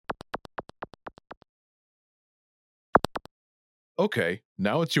Okay,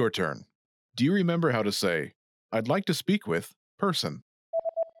 now it's your turn. Do you remember how to say, I'd like to speak with person?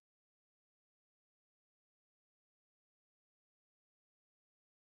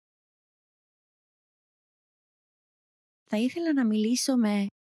 Θα ήθελα να μιλήσω με...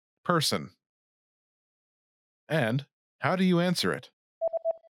 Person. And how do you answer it?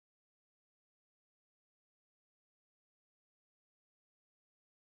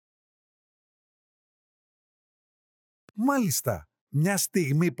 Μάλιστα. Μια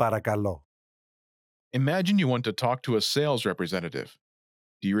στιγμή παρακαλώ. Imagine you want to talk to a sales representative.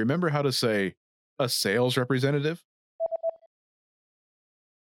 Do you remember how to say, a sales representative?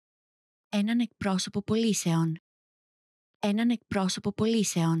 Έναν εκπρόσωπο πωλήσεων. Έναν εκπρόσωπο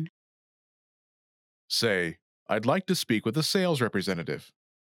πωλήσεων. Say, I'd like to speak with a sales representative.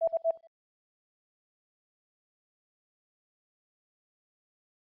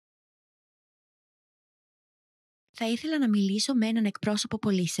 Θα ήθελα να μιλήσω με έναν εκπρόσωπο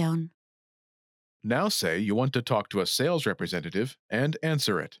πωλήσεων. Now say you want to talk to a sales representative and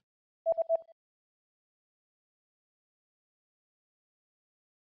answer it.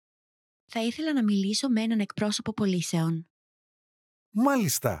 Θα ήθελα να μιλήσω με έναν εκπρόσωπο πωλήσεων.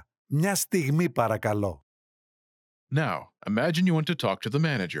 Μάλιστα. Μια στιγμή παρακαλώ. Now, imagine you want to talk to the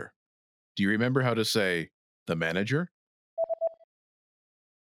manager. Do you remember how to say, the manager?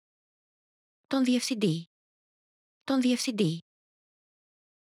 Τον διευθυντή. Τον διευθυντή.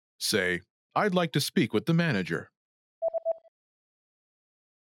 Say, I'd like to speak with the manager.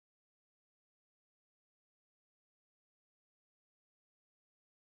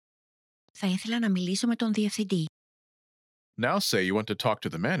 Θα ήθελα να μιλήσω με τον διευθυντή. Now say you want to talk to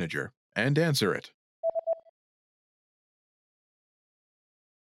the manager and answer it.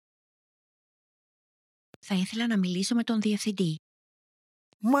 Θα ήθελα να μιλήσω με τον διευθυντή.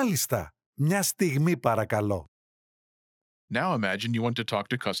 Μάλιστα. Μια στιγμή παρακαλώ. Now imagine you want to talk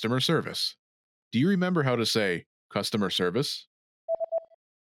to customer service. Do you remember how to say, customer service?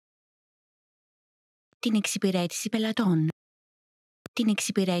 Την εξυπηρέτηση πελατών. Την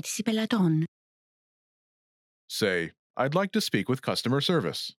εξυπηρέτηση πελατών. Say, I'd like to speak with customer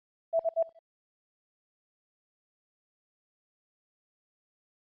service.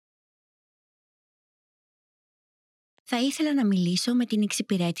 Θα ήθελα να μιλήσω με την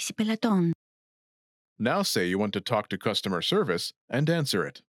εξυπηρέτηση πελατών. Now say you want to talk to customer service and answer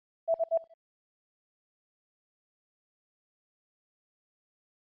it.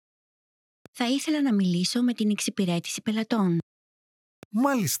 Θα ήθελα να μιλήσω με την εξυπηρέτηση πελατών.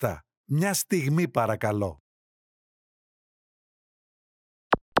 Μάλιστα. Μια στιγμή παρακαλώ.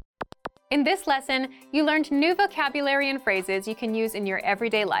 In this lesson, you learned new vocabulary and phrases you can use in your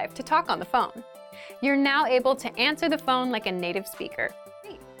everyday life to talk on the phone. You're now able to answer the phone like a native speaker.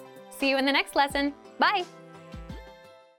 See you in the next lesson. Bye!